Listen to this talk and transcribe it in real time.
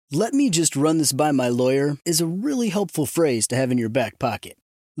"Let me just run this by my lawyer" is a really helpful phrase to have in your back pocket.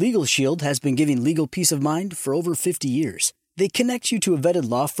 Legal Shield has been giving legal peace of mind for over 50 years. They connect you to a vetted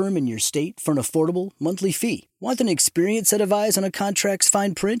law firm in your state for an affordable monthly fee. Want an experienced set of eyes on a contract's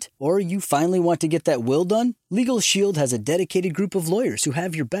fine print? Or you finally want to get that will done? Legal Shield has a dedicated group of lawyers who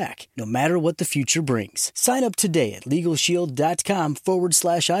have your back, no matter what the future brings. Sign up today at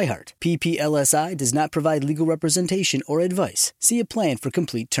LegalShield.com/iHeart. PPLSI does not provide legal representation or advice. See a plan for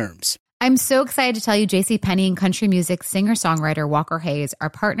complete terms. I'm so excited to tell you JCPenney and country music singer-songwriter Walker Hayes are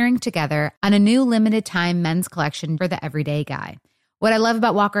partnering together on a new limited-time men's collection for the everyday guy. What I love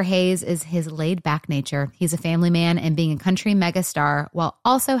about Walker Hayes is his laid-back nature. He's a family man, and being a country megastar while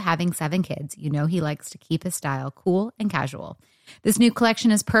also having 7 kids, you know he likes to keep his style cool and casual. This new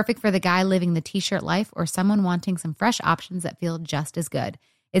collection is perfect for the guy living the t-shirt life or someone wanting some fresh options that feel just as good.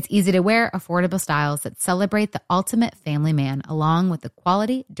 It's easy to wear, affordable styles that celebrate the ultimate family man, along with the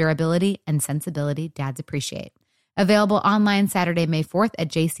quality, durability, and sensibility dads appreciate. Available online Saturday, May 4th at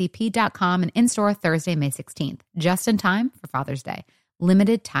jcp.com and in-store Thursday, May 16th, just in time for Father's Day.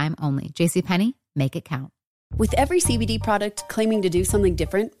 Limited time only. JCPenney, make it count. With every CBD product claiming to do something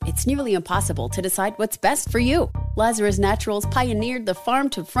different, it's nearly impossible to decide what's best for you. Lazarus Naturals pioneered the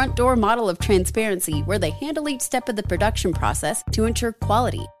farm-to-front-door model of transparency, where they handle each step of the production process to ensure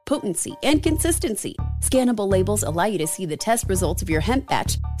quality, potency, and consistency. Scannable labels allow you to see the test results of your hemp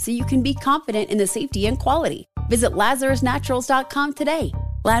batch, so you can be confident in the safety and quality. Visit LazarusNaturals.com today.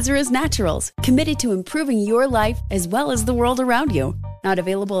 Lazarus Naturals, committed to improving your life as well as the world around you. Not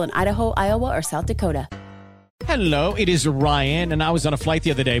available in Idaho, Iowa, or South Dakota. Hello, it is Ryan, and I was on a flight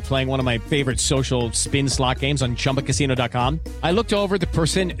the other day playing one of my favorite social spin slot games on ChumbaCasino.com. I looked over at the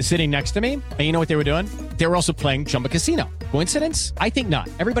person sitting next to me, and you know what they were doing? They were also playing Chumba Casino. Coincidence? I think not.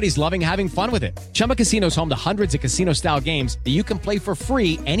 Everybody's loving having fun with it. Chumba Casino is home to hundreds of casino-style games that you can play for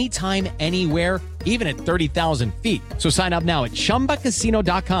free anytime, anywhere, even at 30,000 feet. So sign up now at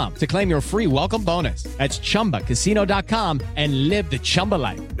ChumbaCasino.com to claim your free welcome bonus. That's ChumbaCasino.com and live the Chumba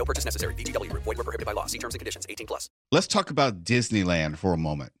life. No purchase necessary. VGW. Void where prohibited by law. See terms and conditions. 18+. Let's talk about Disneyland for a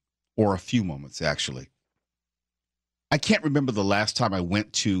moment, or a few moments, actually. I can't remember the last time I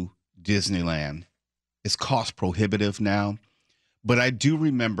went to Disneyland. It's cost prohibitive now, but I do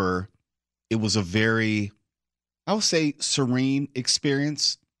remember it was a very, I would say, serene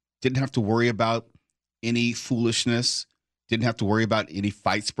experience. Didn't have to worry about any foolishness. Didn't have to worry about any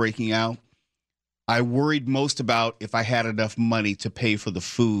fights breaking out. I worried most about if I had enough money to pay for the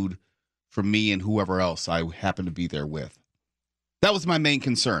food for me and whoever else I happened to be there with. That was my main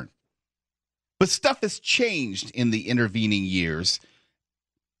concern. But stuff has changed in the intervening years,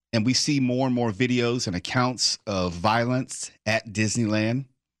 and we see more and more videos and accounts of violence at Disneyland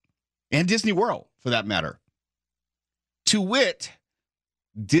and Disney World, for that matter. To wit,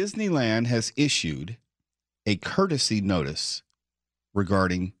 Disneyland has issued a courtesy notice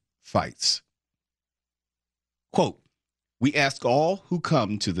regarding fights. Quote, "We ask all who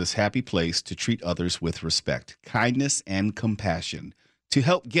come to this happy place to treat others with respect, kindness, and compassion. To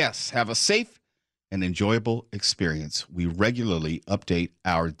help guests have a safe and enjoyable experience, we regularly update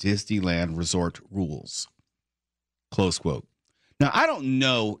our Disneyland resort rules." Close quote. Now, I don't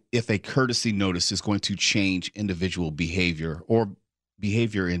know if a courtesy notice is going to change individual behavior or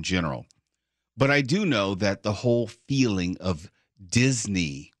behavior in general, but I do know that the whole feeling of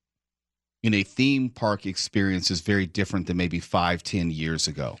Disney in a theme park experience is very different than maybe 5-10 years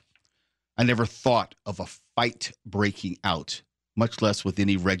ago. I never thought of a fight breaking out, much less with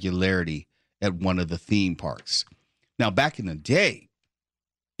any regularity, at one of the theme parks. Now, back in the day,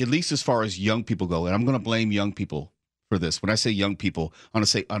 at least as far as young people go, and I'm going to blame young people for this. When I say young people, I want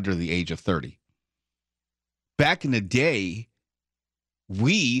to say under the age of 30. Back in the day,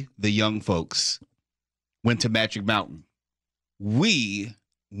 we, the young folks, went to Magic Mountain. We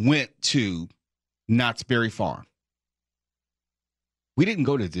went to Knott's Berry Farm. We didn't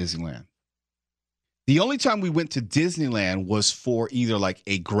go to Disneyland. The only time we went to Disneyland was for either like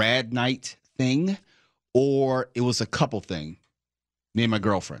a grad night thing or it was a couple thing. Me and my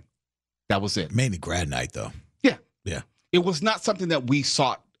girlfriend. That was it. Mainly grad night, though. Yeah. Yeah. It was not something that we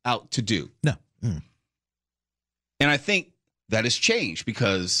sought out to do. No. And I think that has changed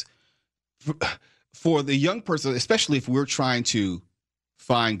because for the young person, especially if we're trying to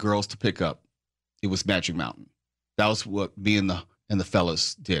find girls to pick up, it was Magic Mountain. That was what me and the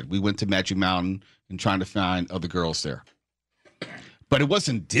fellas did. We went to Magic Mountain and trying to find other girls there. But it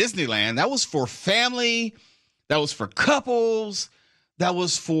wasn't Disneyland. That was for family. That was for couples. That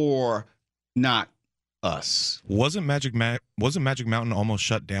was for not us. Wasn't Magic Mountain almost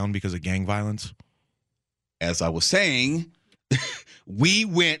shut down because of gang violence? As I was saying, we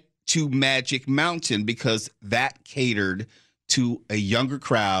went to Magic Mountain because that catered to a younger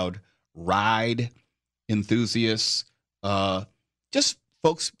crowd, ride enthusiasts, just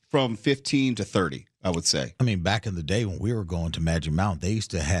folks from 15 to 30, I would say. I mean, back in the day when we were going to Magic Mountain, they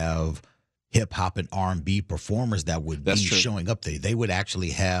used to have hip-hop and R&B performers that would be showing up there. They would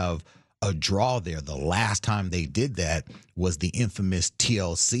actually have a draw there. The last time they did that was the infamous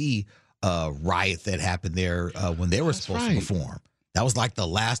TLC riot that happened there when they were supposed to perform. That was like the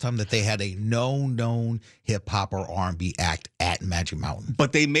last time that they had a known hip-hop or R&B act at Magic Mountain.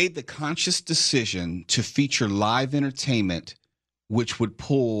 But they made the conscious decision to feature live entertainment, which would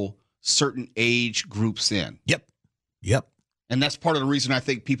pull certain age groups in. Yep. And that's part of the reason I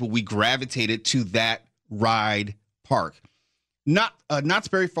think we gravitated to that ride park. Not Knott's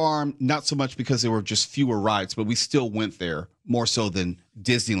Berry Farm, not so much because there were just fewer rides, but we still went there more so than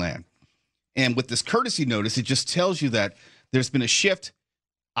Disneyland. And with this courtesy notice, it just tells you that there's been a shift,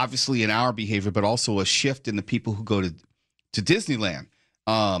 obviously, in our behavior, but also a shift in the people who go to Disneyland.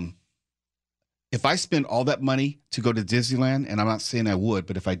 If I spend all that money to go to Disneyland, and I'm not saying I would,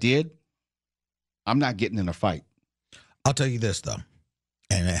 but if I did, I'm not getting in a fight. I'll tell you this, though,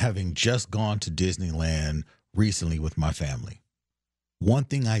 and having just gone to Disneyland recently with my family, one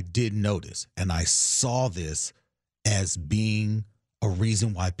thing I did notice, and I saw this as being a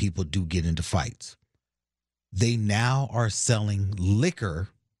reason why people do get into fights. They now are selling liquor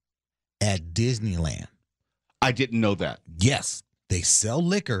at Disneyland. I didn't know that. Yes, they sell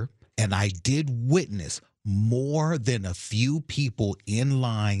liquor, and I did witness more than a few people in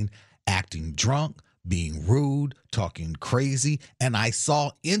line acting drunk, being rude, talking crazy, and I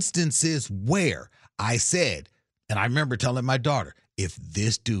saw instances where I said, and I remember telling my daughter, if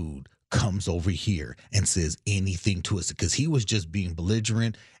this dude comes over here and says anything to us, because he was just being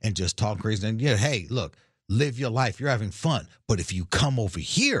belligerent and just talking crazy, and hey, look, live your life. You're having fun. But if you come over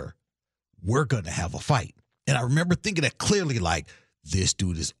here, we're going to have a fight. And I remember thinking that clearly, like, this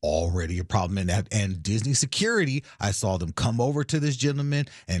dude is already a problem. And Disney security, I saw them come over to this gentleman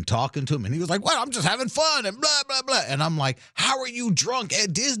and talking to him. And he was like, well, I'm just having fun and blah, blah, blah. And I'm like, how are you drunk at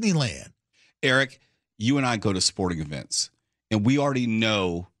Disneyland? Eric, you and I go to sporting events. And we already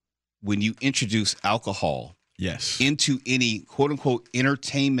know when you introduce alcohol into any quote-unquote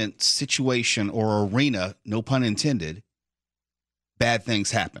entertainment situation or arena, no pun intended, bad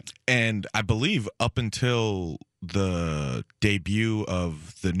things happen. And I believe up until the debut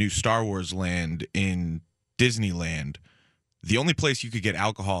of the new Star Wars land in Disneyland, the only place you could get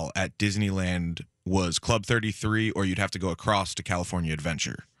alcohol at Disneyland was Club 33, or you'd have to go across to California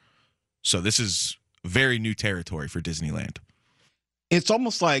Adventure. So this is very new territory for Disneyland. It's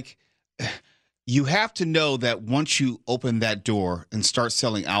almost like you have to know that once you open that door and start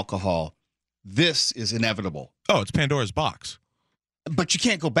selling alcohol, this is inevitable. Oh, it's Pandora's box. But you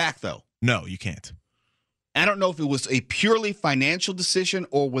can't go back, though. No, you can't. I don't know if it was a purely financial decision,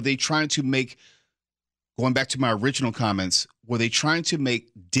 or were they trying to make, going back to my original comments, were they trying to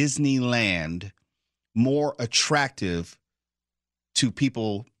make Disneyland more attractive to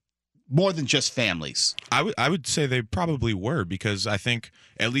people more than just families? I would say they probably were, because I think,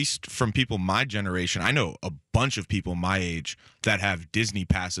 at least from people my generation, I know a bunch of people my age that have Disney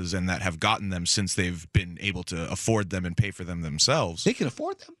passes and that have gotten them since they've been able to afford them and pay for them themselves. They can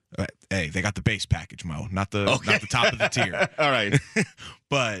afford them? Hey, they got the base package, Mo, not the top of the tier. All right.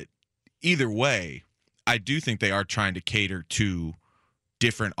 But either way, I do think they are trying to cater to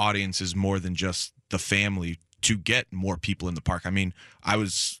different audiences more than just the family to get more people in the park. I mean, I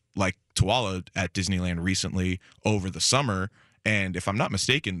was like Tuala at Disneyland recently over the summer, and if I'm not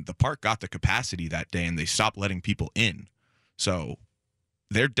mistaken, the park got the capacity that day and they stopped letting people in. So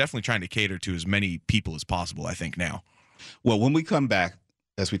they're definitely trying to cater to as many people as possible, I think, now. Well, when we come back,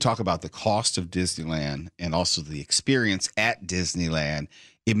 as we talk about the cost of Disneyland and also the experience at Disneyland,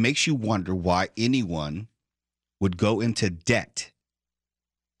 it makes you wonder why anyone would go into debt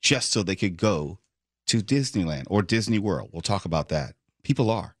just so they could go to Disneyland or Disney World. We'll talk about that. People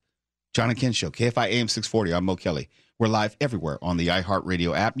are. John and Ken Show, KFI AM 640. I'm Mo Kelly. We're live everywhere on the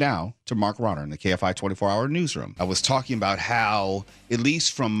iHeartRadio app. Now to Mark Ronner in the KFI 24-hour newsroom. I was talking about how, at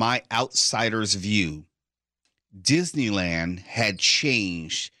least from my outsider's view, Disneyland had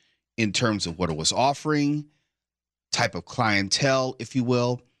changed in terms of what it was offering, type of clientele, if you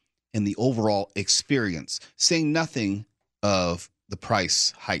will, and the overall experience, saying nothing of the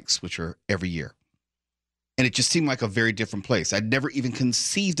price hikes, which are every year. And it just seemed like a very different place. I'd never even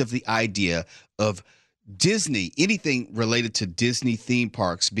conceived of the idea of Disney, anything related to Disney theme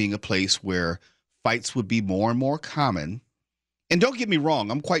parks, being a place where fights would be more and more common And don't get me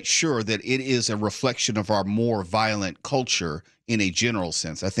wrong, I'm quite sure that it is a reflection of our more violent culture in a general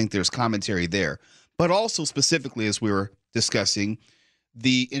sense. I think there's commentary there. But also specifically, as we were discussing,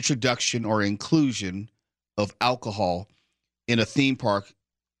 the introduction or inclusion of alcohol in a theme park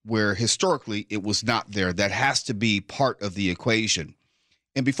where historically it was not there. That has to be part of the equation.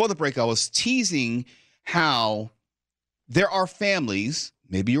 And before the break, I was teasing how there are families,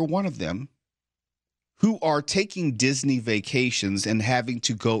 maybe you're one of them, who are taking Disney vacations and having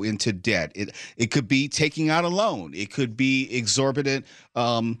to go into debt. It could be taking out a loan. It could be exorbitant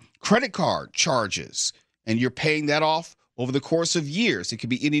credit card charges, and you're paying that off over the course of years. It could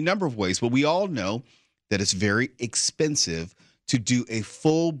be any number of ways, but we all know that it's very expensive to do a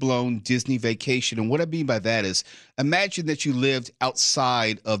full-blown Disney vacation. And what I mean by that is, imagine that you lived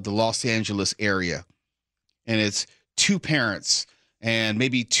outside of the Los Angeles area, and it's two parents and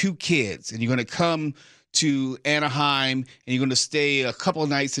maybe two kids, and you're going to come to Anaheim and you're going to stay a couple of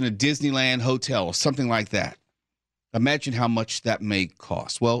nights in a Disneyland hotel or something like that. Imagine how much that may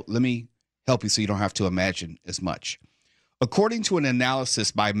cost. Well, let me help you so you don't have to imagine as much. According to an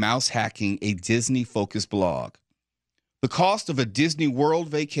analysis by Mouse Hacking, a Disney-focused blog, the cost of a Disney World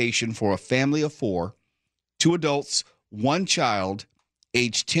vacation for a family of 4, 2 adults, 1 child,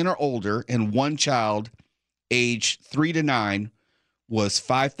 age 10 or older, and 1 child, age 3 to 9, was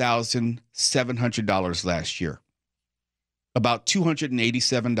 $5,700 last year, about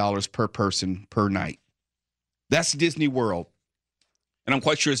 $287 per person per night. That's Disney World. And I'm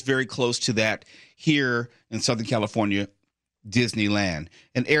quite sure it's very close to that here in Southern California, Disneyland.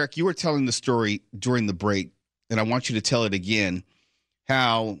 And Eric, you were telling the story during the break, and I want you to tell it again,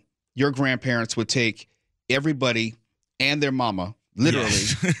 how your grandparents would take everybody and their mama, literally,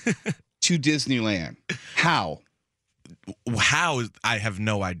 Yes. to Disneyland. How? How, I have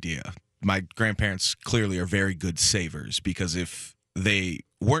no idea. My grandparents clearly are very good savers, because if they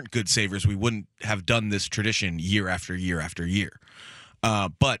weren't good savers, we wouldn't have done this tradition year after year after year.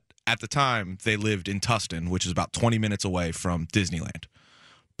 But at the time, they lived in Tustin, which is about 20 minutes away from Disneyland.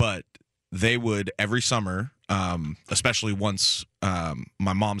 But they would, every summer, especially once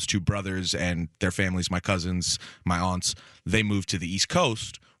my mom's 2 brothers and their families, my cousins, my aunts, they moved to the East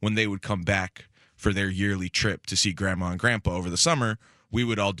Coast. When they would come back for their yearly trip to see Grandma and Grandpa over the summer, we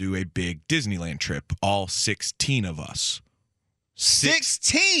would all do a big Disneyland trip, all 16 of us.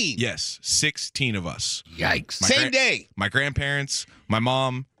 16? Yes, 16 of us. Yikes. Same day. My grandparents, my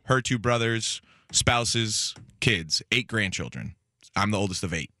mom, her 2 brothers, spouses, kids, 8 grandchildren. I'm the oldest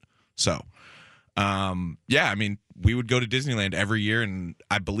of 8. So, yeah, I mean, we would go to Disneyland every year, and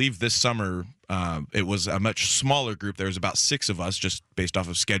I believe this summer it was a much smaller group. There was about 6 of us, just based off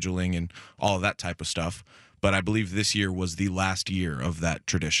of scheduling and all of that type of stuff. But I believe this year was the last year of that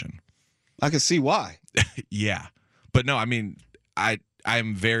tradition. I can see why. Yeah. But no, I mean,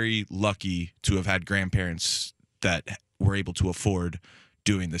 I'm very lucky to have had grandparents that were able to afford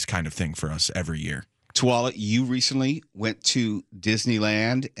doing this kind of thing for us every year. Tuala, you recently went to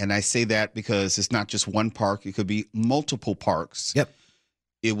Disneyland, and I say that because it's not just one park. It could be multiple parks. Yep.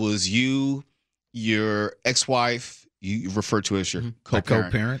 It was you, your ex-wife, you refer to as your My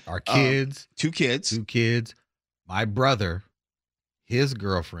co-parent. co-parent, our kids, 2 kids. 2 kids, my brother, his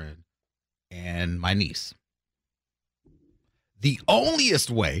girlfriend, and my niece. The onlyest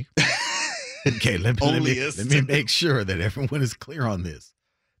way, okay, let me make sure that everyone is clear on this.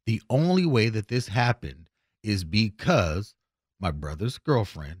 The only way that this happened is because my brother's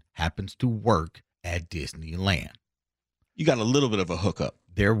girlfriend happens to work at Disneyland. You got a little bit of a hookup.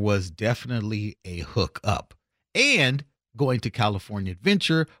 There was definitely a hookup. And going to California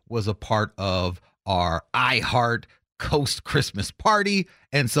Adventure was a part of our iHeart Coast Christmas party.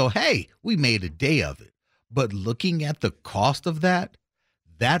 And so, hey, we made a day of it. But looking at the cost of that,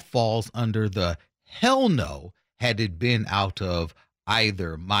 that falls under the hell no had it been out of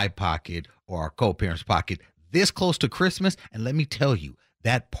either my pocket or our co-parents' pocket this close to Christmas. And let me tell you,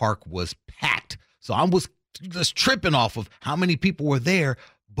 that park was packed. So I was just tripping off of how many people were there.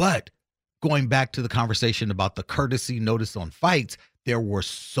 But going back to the conversation about the courtesy notice on fights, there were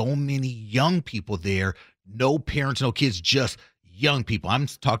so many young people there, no parents, no kids, just young people. I'm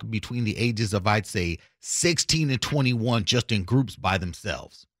talking between the ages of, I'd say, 16 and 21, just in groups by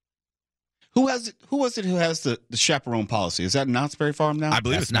themselves. Who was it who has the chaperone policy? Is that Knott's Berry Farm now? I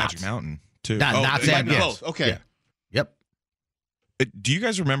believe That's it's Magic Knott's. Mountain, too. Knott's it might and be yes. both. Okay. Yeah. Yep. Do you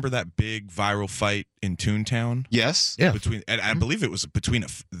guys remember that big viral fight in Toontown? Yes. Yeah. And I believe it was between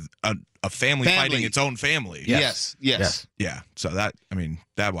a family fighting its own family. Yes. Yeah. So that, I mean,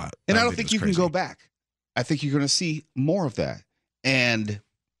 that wild. And that I don't video think was you crazy. can go back. I think you're going to see more of that. And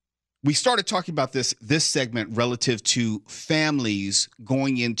we started talking about this segment relative to families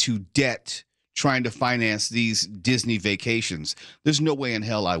going into debt trying to finance these Disney vacations. There's no way in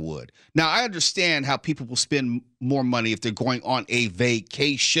hell I would. Now, I understand how people will spend more money if they're going on a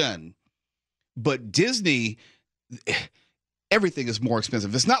vacation, but Disney, everything is more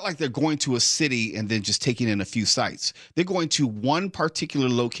expensive. It's not like they're going to a city and then just taking in a few sites. They're going to one particular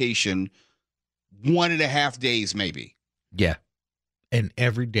location 1.5 days maybe. Yeah. And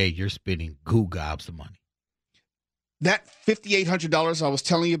every day you're spending goo gobs of money. That $5,800 I was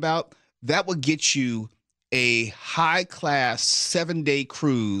telling you about, that would get you a high-class 7-day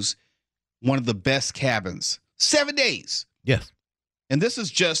cruise, one of the best cabins. 7 days. Yes. And this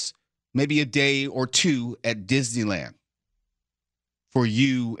is just maybe a day or two at Disneyland for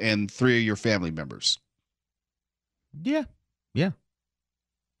you and 3 of your family members. Yeah. Yeah.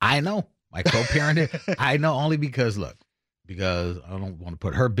 I know. My co-parent, I know only because I don't want to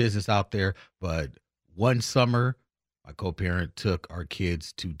put her business out there, but one summer, my co-parent took our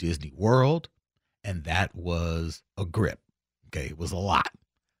kids to Disney World, and that was a grip. Okay, it was a lot.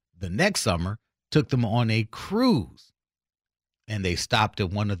 The next summer, took them on a cruise, and they stopped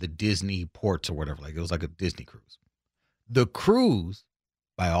at one of the Disney ports or whatever. Like it was like a Disney cruise. The cruise,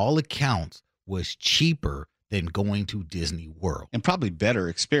 by all accounts, was cheaper than going to Disney World. And probably better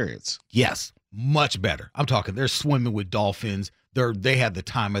experience. Yes, much better. I'm talking they're swimming with dolphins. They had the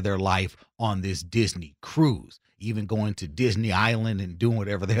time of their life on this Disney cruise, even going to Disney Island and doing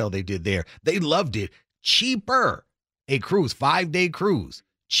whatever the hell they did there. They loved it. Cheaper. A cruise, 5-day cruise,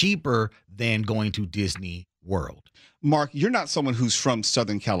 cheaper than going to Disney World. Mark, you're not someone who's from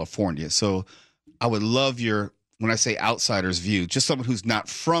Southern California, so I would love when I say outsider's view, just someone who's not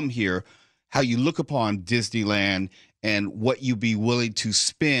from here, how you look upon Disneyland and what you'd be willing to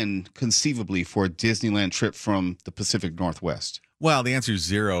spend conceivably for a Disneyland trip from the Pacific Northwest. Well, the answer is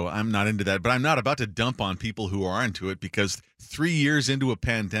 0. I'm not into that, but I'm not about to dump on people who are into it because 3 years into a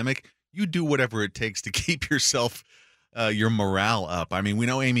pandemic, you do whatever it takes to keep yourself, your morale up. I mean, we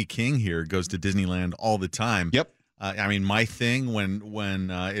know Amy King here goes to Disneyland all the time. Yep. I mean, my thing when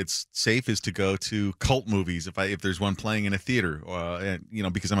it's safe is to go to cult movies if there's one playing in a theater,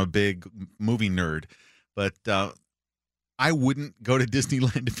 because I'm a big movie nerd. But I wouldn't go to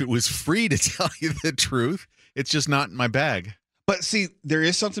Disneyland if it was free, to tell you the truth. It's just not in my bag. But see, there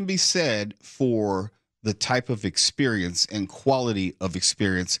is something to be said for the type of experience and quality of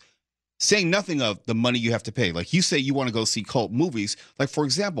experience, saying nothing of the money you have to pay. Like you say, you want to go see cult movies. Like, for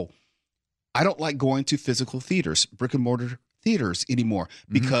example, I don't like going to physical theaters, brick and mortar theaters anymore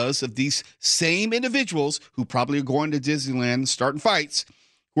because of these same individuals who probably are going to Disneyland starting fights,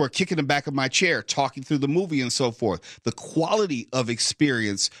 who are kicking the back of my chair, talking through the movie and so forth. The quality of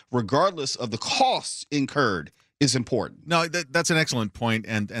experience, regardless of the costs incurred, is important. No, that's an excellent point,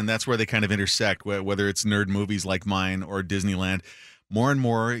 and that's where they kind of intersect, whether it's nerd movies like mine or Disneyland. More and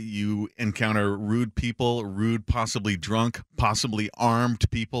more you encounter rude people, possibly drunk, possibly armed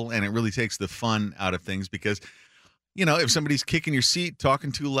people, and it really takes the fun out of things because, if somebody's kicking your seat,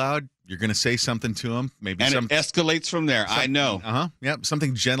 talking too loud, you're going to say something to them. Maybe it escalates from there. I know. Yep,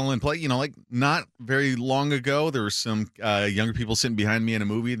 something gentle and polite. Like not very long ago, there were some younger people sitting behind me in a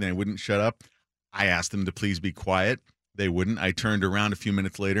movie, and they wouldn't shut up. I asked them to please be quiet. They wouldn't. I turned around a few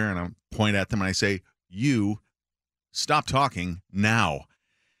minutes later, and I point at them, and I say, "You stop talking now."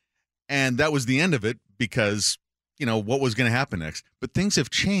 And that was the end of it because, what was going to happen next. But things have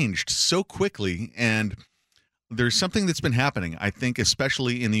changed so quickly, and there's something that's been happening, I think,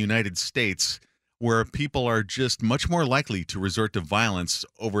 especially in the United States, where people are just much more likely to resort to violence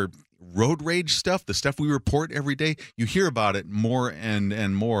over road rage stuff, the stuff we report every day. You hear about it more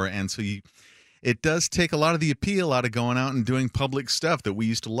and more, and so it does take a lot of the appeal out of going out and doing public stuff that we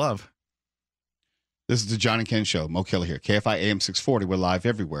used to love. This is the John and Ken Show. Mo Keller here. KFI AM 640. We're live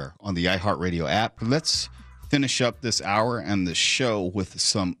everywhere on the iHeartRadio app. Let's finish up this hour and the show with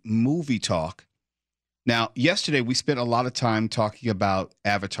some movie talk. Now, yesterday we spent a lot of time talking about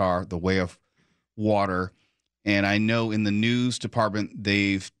Avatar, The Way of Water. And I know in the news department,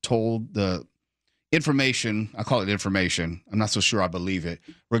 they've told the information, I call it information, I'm not so sure I believe it,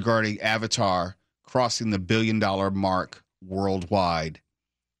 regarding Avatar crossing the $1 billion mark worldwide.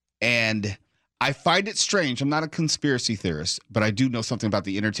 And I find it strange. I'm not a conspiracy theorist, but I do know something about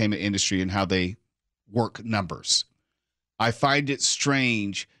the entertainment industry and how they work numbers. I find it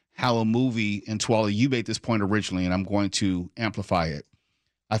strange how a movie, and Twala, you made this point originally, and I'm going to amplify it.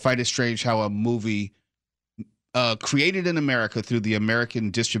 I find it strange how a movie created in America through the American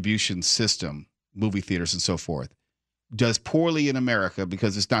distribution system, movie theaters and so forth, does poorly in America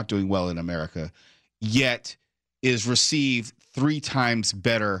because it's not doing well in America, yet is received 3 times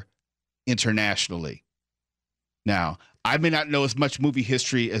better internationally. Now, I may not know as much movie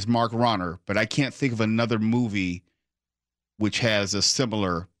history as Mark Ronner, but I can't think of another movie which has a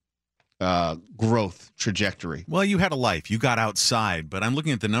similar growth trajectory. Well, you had a life. You got outside, but I'm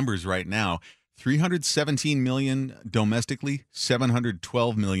looking at the numbers right now. 317 million domestically,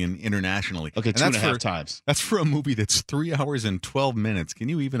 712 million internationally. Okay, and 2.5 times. That's for a movie that's 3 hours and 12 minutes. Can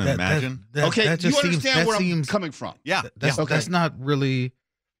you even imagine? Okay, that you just understand where I'm seems coming from. Yeah. That's not really.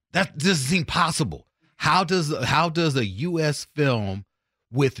 That doesn't seem possible. How does a U.S. film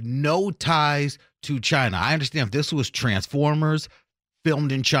with no ties to China? I understand if this was Transformers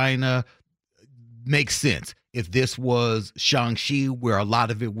filmed in China, makes sense. If this was Shang-Chi, where a lot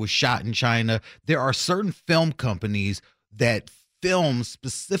of it was shot in China, there are certain film companies that film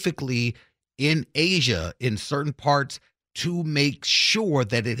specifically in Asia in certain parts to make sure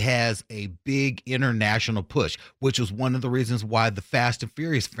that it has a big international push, which was one of the reasons why the Fast and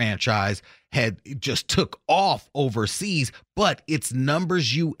Furious franchise had just took off overseas, but its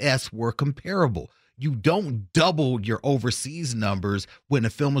numbers US were comparable. You don't double your overseas numbers when a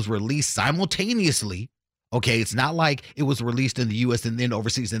film is released simultaneously. Okay, it's not like it was released in the US and then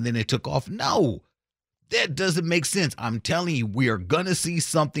overseas and then it took off. No. That doesn't make sense. I'm telling you, we are going to see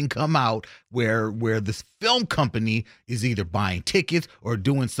something come out where this film company is either buying tickets or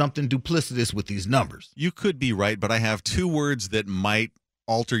doing something duplicitous with these numbers. You could be right, but I have 2 words that might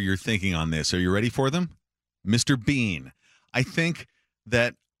alter your thinking on this. Are you ready for them? Mr. Bean. I think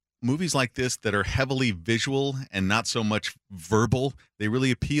that movies like this that are heavily visual and not so much verbal, they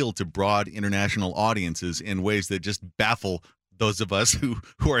really appeal to broad international audiences in ways that just baffle those of us who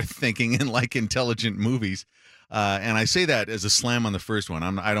are thinking and like intelligent movies. And I say that as a slam on the first one.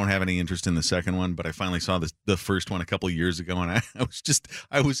 I don't have any interest in the second one, but I finally saw the first one a couple of years ago, and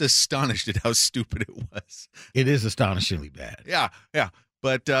I was astonished at how stupid it was. It is astonishingly bad. Yeah.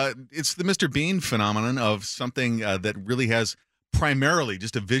 But it's the Mr. Bean phenomenon of something that really has primarily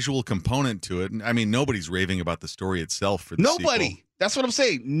just a visual component to it. I mean, nobody's raving about the story itself for the Nobody. sequel. That's what I'm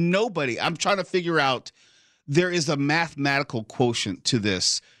saying. Nobody. I'm trying to figure out. There is a mathematical quotient to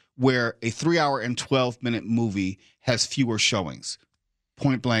this where a 3-hour and 12-minute movie has fewer showings.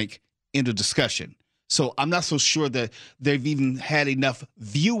 Point blank, end of discussion. So I'm not so sure that they've even had enough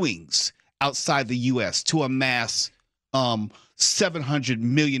viewings outside the U.S. to amass $700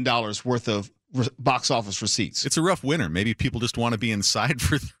 million worth of box office receipts. It's a rough winter. Maybe people just want to be inside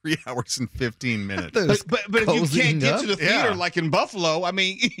for 3 hours and 15 minutes. But if you can't get to the theater like in Buffalo, I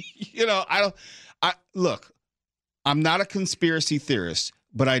mean, look, I'm not a conspiracy theorist,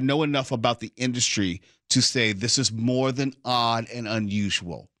 but I know enough about the industry to say this is more than odd and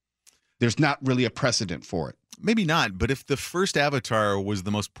unusual. There's not really a precedent for it. Maybe not, but if the first Avatar was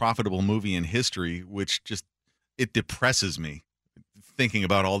the most profitable movie in history, which just, it depresses me thinking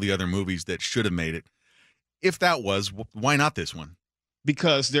about all the other movies that should have made it. If that was, why not this one?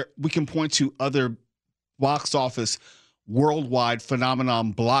 Because we can point to other box office worldwide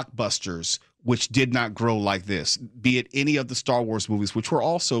phenomenon blockbusters which did not grow like this, be it any of the Star Wars movies, which were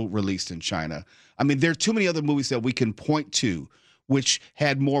also released in China. I mean, there are too many other movies that we can point to which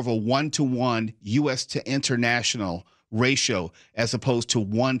had more of a 1-to-1 U.S. to international ratio as opposed to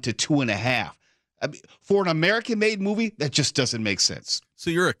 1 to 2.5. I mean, for an American-made movie, that just doesn't make sense. So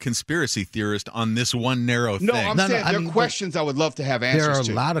you're a conspiracy theorist on this one narrow thing. No, I'm saying there are questions I would love to have answers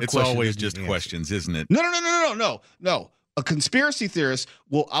to. There are a lot of it's questions. It's always just questions, isn't it? No. A conspiracy theorist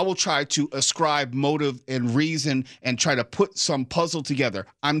I will try to ascribe motive and reason and try to put some puzzle together.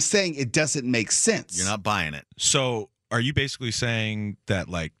 I'm saying it doesn't make sense. You're not buying it. So are you basically saying that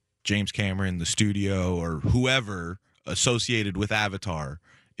like James Cameron, the studio, or whoever associated with Avatar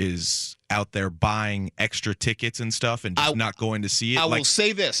is out there buying extra tickets and stuff and just not going to see it? I will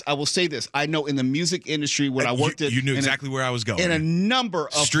say this. I know in the music industry when I worked at... You knew exactly where I was going. In a number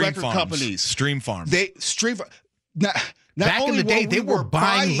of record companies. Stream farms. Back in the day, they were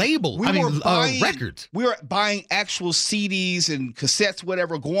buying labels. Records. We were buying actual CDs and cassettes,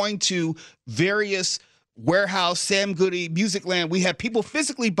 whatever, going to various warehouse, Sam Goody, Musicland. We had people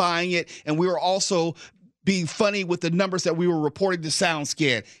physically buying it, and we were also being funny with the numbers that we were reporting to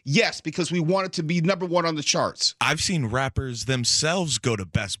SoundScan. Yes, because we wanted to be number one on the charts. I've seen rappers themselves go to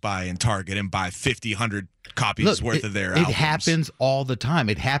Best Buy and Target and buy 50, 100 copies worth of their albums. It happens all the time.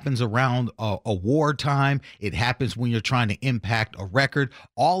 It happens around a wartime. It happens when you're trying to impact a record.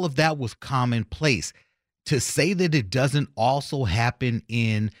 All of that was commonplace. to say that it doesn't also happen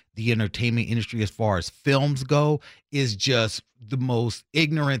in the entertainment industry as far as films go is just the most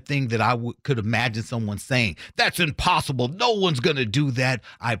ignorant thing that I could imagine someone saying. That's impossible. No one's going to do that.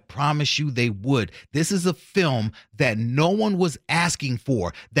 I promise you they would. This is a film that no one was asking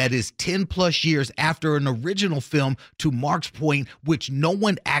for, that is 10 plus years after an original film, to Mark's point, which no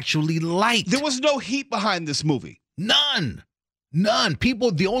one actually liked. There was no heat behind this movie. None.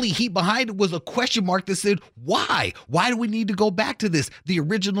 People, the only heat behind it was a question mark that said, why? Why do we need to go back to this? The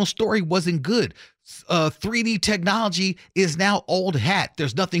original story wasn't good. 3D technology is now old hat.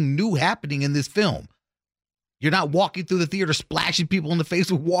 There's nothing new happening in this film. You're not walking through the theater splashing people in the face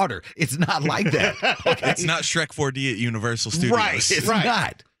with water. It's not like that. Okay? It's not Shrek 4D at Universal Studios. Right. It's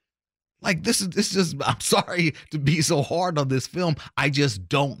not. Like, this is just, I'm sorry to be so hard on this film. I just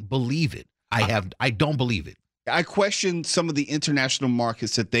don't believe it. I don't believe it. I question some of the international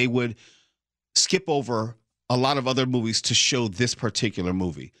markets that they would skip over a lot of other movies to show this particular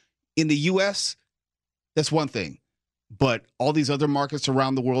movie. In the U.S., that's one thing. But all these other markets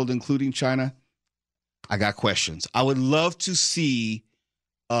around the world, including China, I got questions. I would love to see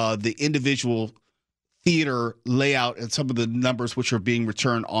the individual theater layout and some of the numbers which are being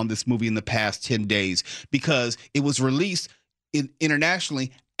returned on this movie in the past 10 days, because it was released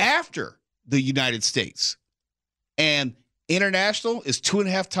internationally after the United States. And international is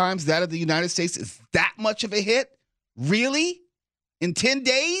 2.5 times that of the United States. Is that much of a hit? Really? In 10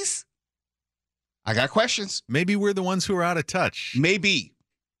 days? I got questions. Maybe we're the ones who are out of touch. Maybe.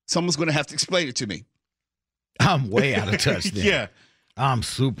 Someone's going to have to explain it to me. I'm way out of touch then. Yeah. I'm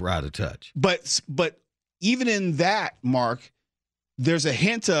super out of touch. But even in that, Mark, there's a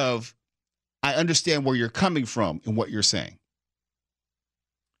hint of, I understand where you're coming from and what you're saying.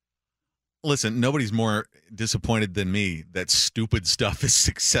 Listen, nobody's more disappointed than me that stupid stuff is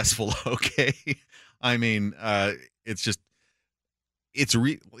successful, okay? I mean, I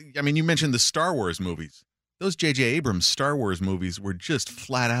mean, you mentioned the Star Wars movies. Those J.J. Abrams Star Wars movies were just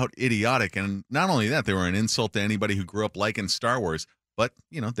flat out idiotic. And not only that, they were an insult to anybody who grew up liking Star Wars. But,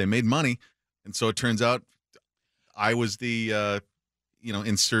 they made money. And so it turns out I was the,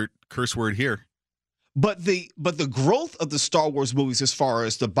 insert curse word here. But the growth of the Star Wars movies as far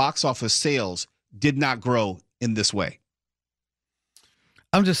as the box office sales did not grow in this way.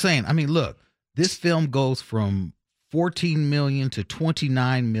 I'm just saying, I mean, look, this film goes from 14 million to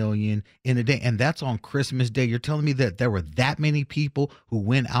 29 million in a day, and that's on Christmas Day. You're telling me that there were that many people who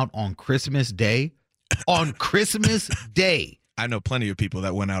went out on Christmas Day? On Christmas Day. I know plenty of people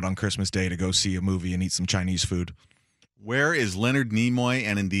that went out on Christmas Day to go see a movie and eat some Chinese food. Where is Leonard Nimoy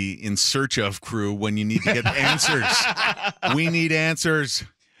and In Search Of crew when you need to get answers? We need answers.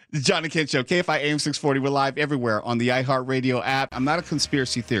 The John and Ken Show, KFI AM 640. We're live everywhere on the iHeartRadio app. I'm not a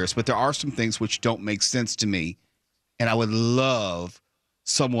conspiracy theorist, but there are some things which don't make sense to me. And I would love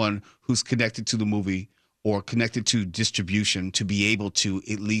someone who's connected to the movie or connected to distribution to be able to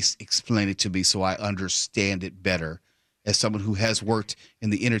at least explain it to me so I understand it better as someone who has worked in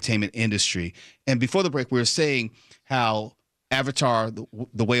the entertainment industry. And before the break, we were saying how Avatar,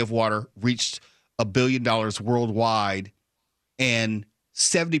 The Way of Water, reached $1 billion worldwide, and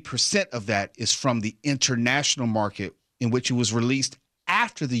 70% of that is from the international market in which it was released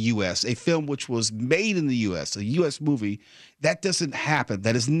after the U.S., a film which was made in the U.S., a U.S. movie. That doesn't happen.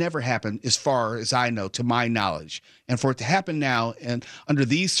 That has never happened as far as I know, to my knowledge. And for it to happen now and under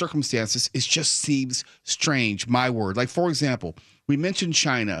these circumstances, it just seems strange, my word. Like, for example, we mentioned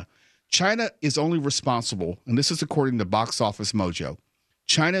China. China is only responsible, and this is according to Box Office Mojo,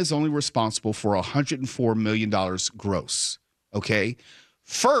 China is only responsible for $104 million gross, okay?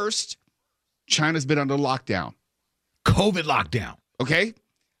 First, China's been under lockdown. COVID lockdown. Okay?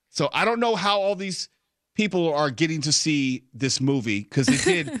 So I don't know how all these people are getting to see this movie, because it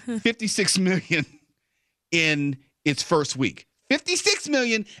did $56 million in its first week. $56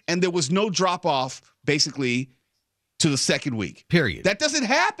 million, and there was no drop-off, basically, to the second week. Period. That doesn't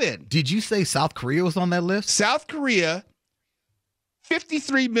happen. Did you say South Korea was on that list? South Korea,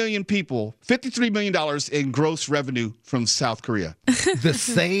 53 million people, $53 million in gross revenue from South Korea. The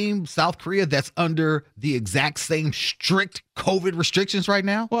same South Korea that's under the exact same strict COVID restrictions right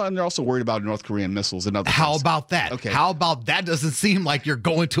now? Well, and they're also worried about North Korean missiles and other How things. about that? Okay. How about that? Doesn't seem like you're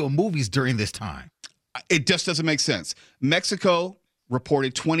going to a movies during this time. It just doesn't make sense. Mexico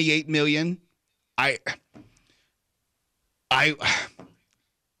reported 28 million. I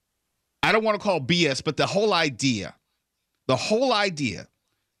don't want to call BS, but the whole idea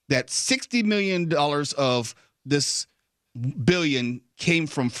that $60 million of this billion came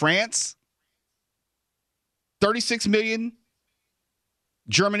from France, 36 million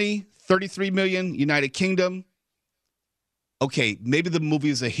Germany, 33 million. United Kingdom. Okay, maybe the movie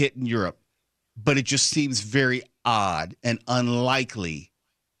is a hit in Europe, but it just seems very odd and unlikely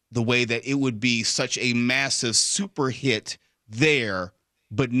the way that it would be such a massive super hit there,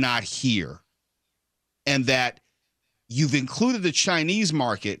 but not here. And that you've included the Chinese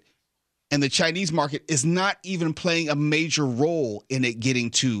market, and the Chinese market is not even playing a major role in it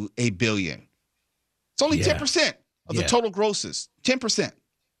getting to $1 billion. It's only 10% of the total grosses. 10%.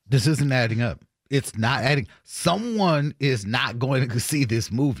 This isn't adding up. It's not adding. Someone is not going to see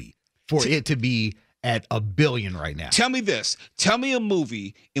this movie for it to be at $1 billion right now. Tell me this. Tell me a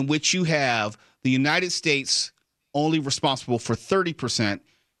movie in which you have the United States only responsible for 30%,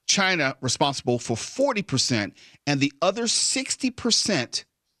 China responsible for 40%, and the other 60%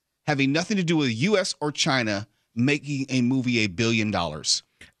 having nothing to do with U.S. or China making a movie $1 billion.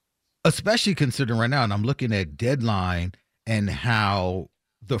 Especially considering right now, and I'm looking at Deadline and how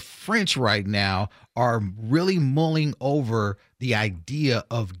the French right now are really mulling over the idea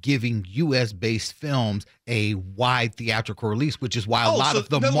of giving U.S.-based films a wide theatrical release, which is why a lot of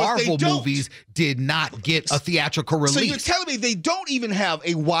the Marvel movies did not get a theatrical release. So you're telling me they don't even have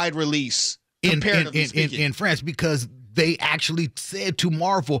a wide release in France, because they actually said to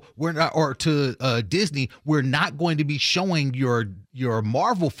Marvel, we're not, or to Disney, we're not going to be showing your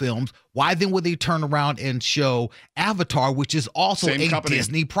Marvel films. Why then would they turn around and show Avatar, which is also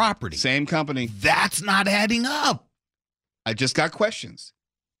Disney property? Same company. That's not adding up. I just got questions.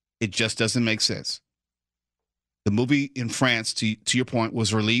 It just doesn't make sense. The movie in France, to your point,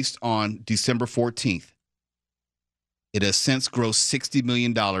 was released on December 14th. It has since grossed $60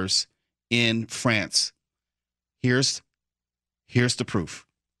 million in France. Here's the proof.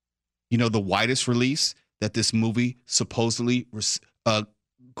 You know the widest release that this movie supposedly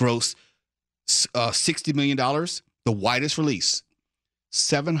grossed $60 million? The widest release,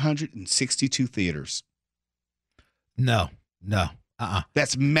 762 theaters. No.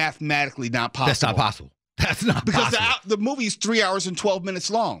 That's mathematically not possible. That's not possible. That's not because possible. the movie's 3 hours and 12 minutes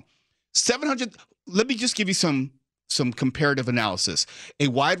long. 700. Let me just give you some comparative analysis. A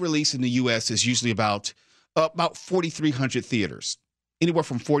wide release in the U.S. is usually about 4,300 theaters, anywhere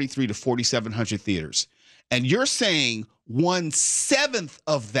from 43 to 4,700 theaters. And you're saying 1/7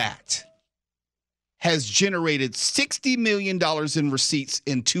 of that has generated $60 million in receipts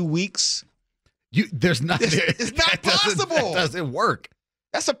in 2 weeks? There's nothing. It's not possible. That doesn't work.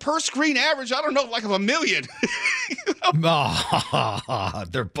 That's a per screen average. I don't know, like of $1 million. No,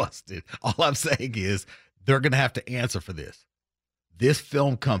 they're busted. All I'm saying is they're going to have to answer for this. This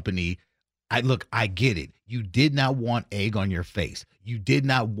film company, I get it. You did not want egg on your face. You did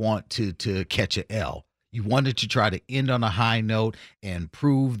not want to catch an L. You wanted to try to end on a high note and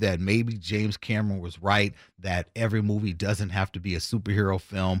prove that maybe James Cameron was right, that every movie doesn't have to be a superhero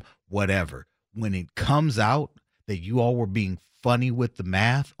film, whatever. When it comes out that you all were being funny with the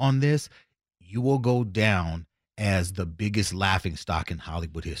math on this, you will go down as the biggest laughingstock in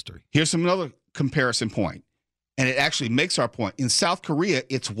Hollywood history. Here's another comparison point, and it actually makes our point. In South Korea,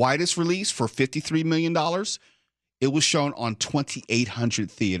 its widest release for $53 million, it was shown on 2,800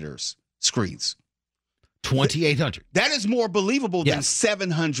 theaters screens. 2,800. That is more believable than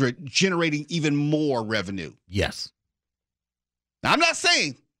 700 generating even more revenue. Yes. Now, I'm not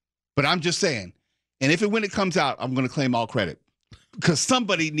saying, but I'm just saying. And when it comes out, I'm going to claim all credit because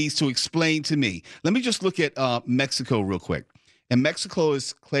somebody needs to explain to me. Let me just look at Mexico real quick. And Mexico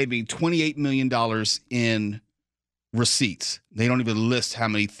is claiming $28 million in receipts. They don't even list how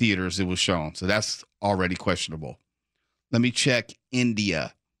many theaters it was shown. So that's already questionable. Let me check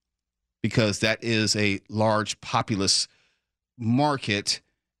India, because that is a large populous market,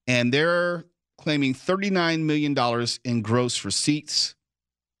 and they're claiming $39 million in gross receipts.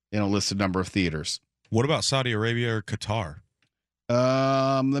 They don't list the number of theaters. What about Saudi Arabia or Qatar?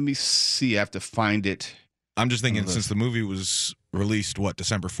 Let me see. I have to find it. I'm just thinking, since the movie was released,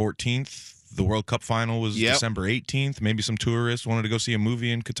 December 14th? The World Cup final was December 18th. Maybe some tourists wanted to go see a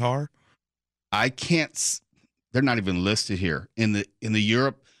movie in Qatar. I can't. They're not even listed here in the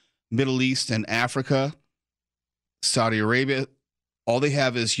Europe, Middle East, and Africa. Saudi Arabia, all they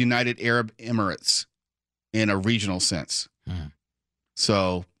have is United Arab Emirates in a regional sense.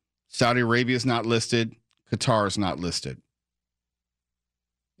 So Saudi Arabia is not listed. Qatar is not listed.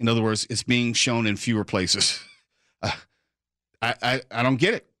 In other words, it's being shown in fewer places. I don't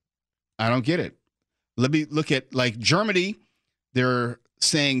get it. I don't get it. Let me look at like Germany. They're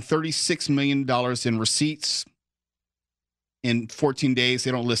saying $36 million in receipts in 14 days.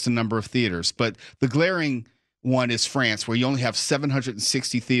 They don't list the number of theaters. But the glaring one is France, where you only have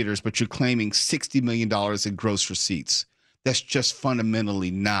 760 theaters, but you're claiming $60 million in gross receipts. That's just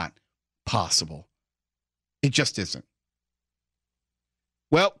fundamentally not possible. It just isn't.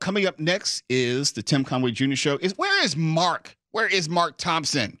 Well, coming up next is the Tim Conway Jr. Show. Where is Mark? Where is Mark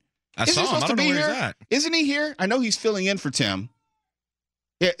Thompson? I saw him. I don't know where he's at. Isn't he here? I know he's filling in for Tim.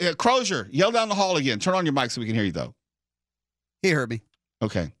 Yeah, Crozier, yell down the hall again. Turn on your mic so we can hear you, though. He heard me.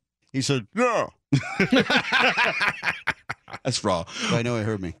 Okay. He said, no. That's raw. But I know he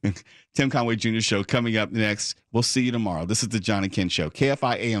heard me. Tim Conway Jr. Show coming up next. We'll see you tomorrow. This is the John and Ken Show.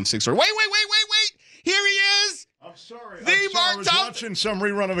 KFI AM 640. Wait. Here he is. I'm sorry. I was watching some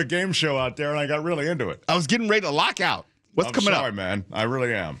rerun of a game show out there, and I got really into it. I was getting ready to lock out. What's coming up? I'm sorry, man. I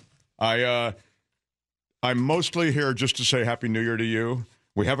really am. I'm mostly here just to say Happy New Year to you.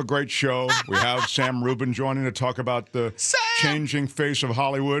 We have a great show. We have Sam Rubin joining to talk about the changing face of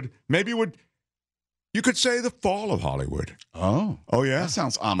Hollywood. Maybe you could say the fall of Hollywood. Oh, yeah? That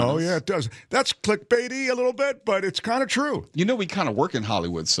sounds ominous. Oh, yeah, it does. That's clickbaity a little bit, but it's kind of true. You know, we kind of work in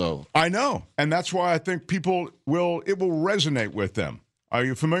Hollywood, so. I know, and that's why I think it will resonate with them. Are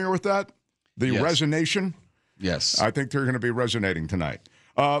you familiar with that? The resonation? Yes. I think they're going to be resonating tonight.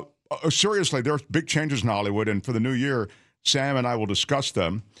 Seriously, there are big changes in Hollywood, and for the new year, Sam and I will discuss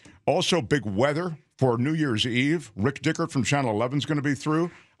them. Also, big weather for New Year's Eve. Rick Dickert from Channel 11 is going to be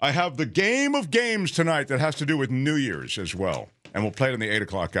through. I have the game of games tonight that has to do with New Year's as well, and we'll play it in the 8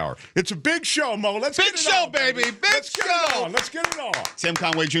 o'clock hour. It's a big show, Mo. Let's get it on, baby. Let's get it on. Tim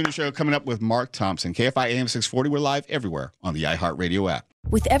Conway Jr. Show coming up with Mark Thompson. KFI AM 640. We're live everywhere on the iHeartRadio app.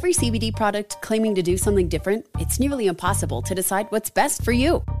 With every CBD product claiming to do something different, it's nearly impossible to decide what's best for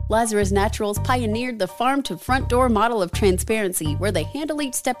you. Lazarus Naturals pioneered the farm-to-front-door model of transparency, where they handle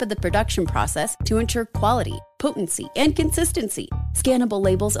each step of the production process to ensure quality, potency, and consistency. Scannable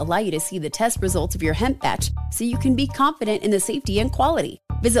labels allow you to see the test results of your hemp batch, so you can be confident in the safety and quality.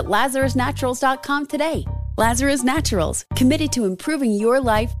 Visit LazarusNaturals.com today. Lazarus Naturals, committed to improving your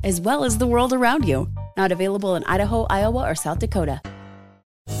life as well as the world around you. Not available in Idaho, Iowa, or South Dakota.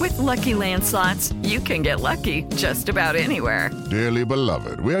 With Lucky Land Slots, you can get lucky just about anywhere. Dearly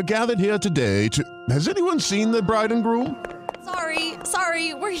beloved, we are gathered here today to... Has anyone seen the bride and groom?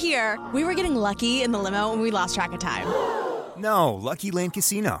 Sorry, we're here. We were getting lucky in the limo and we lost track of time. No, Lucky Land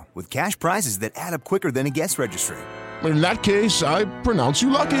Casino, with cash prizes that add up quicker than a guest registry. In that case, I pronounce you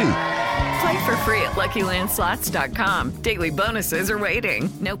lucky. Play for free at LuckyLandSlots.com. Daily bonuses are waiting.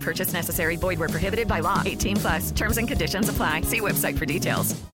 No purchase necessary. Void where prohibited by law. 18+. Terms and conditions apply. See website for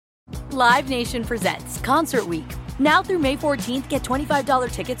details. Live Nation presents Concert Week. Now through May 14th, get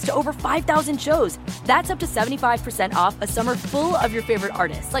 $25 tickets to over 5,000 shows. That's up to 75% off a summer full of your favorite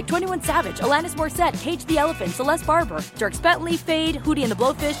artists like 21 Savage, Alanis Morissette, Cage the Elephant, Celeste Barber, Dierks Bentley, Fade, Hootie and the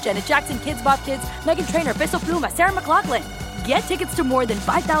Blowfish, Janet Jackson, Kids Bop Kids, Meghan Trainor, Peso Pluma, Sarah McLachlan. Get tickets to more than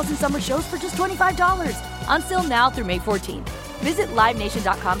 5,000 summer shows for just $25. Until now through May 14th. Visit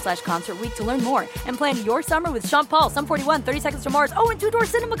LiveNation.com/Concert Week to learn more and plan your summer with Sean Paul, Sum 41, 30 Seconds to Mars, and Two Door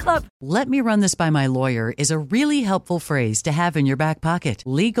Cinema Club. Let me run this by my lawyer is a really helpful phrase to have in your back pocket.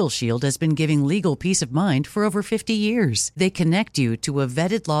 Legal Shield has been giving legal peace of mind for over 50 years. They connect you to a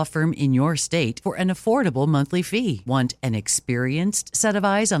vetted law firm in your state for an affordable monthly fee. Want an experienced set of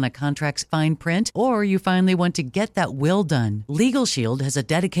eyes on a contract's fine print? Or you finally want to get that will done? Legal Shield has a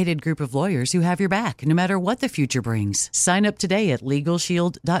dedicated group of lawyers who have your back, no matter what the future brings. Sign up today at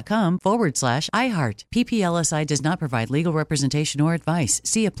LegalShield.com/iHeart. PPLSI does not provide legal representation or advice.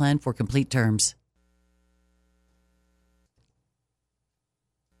 See a plan for complete terms.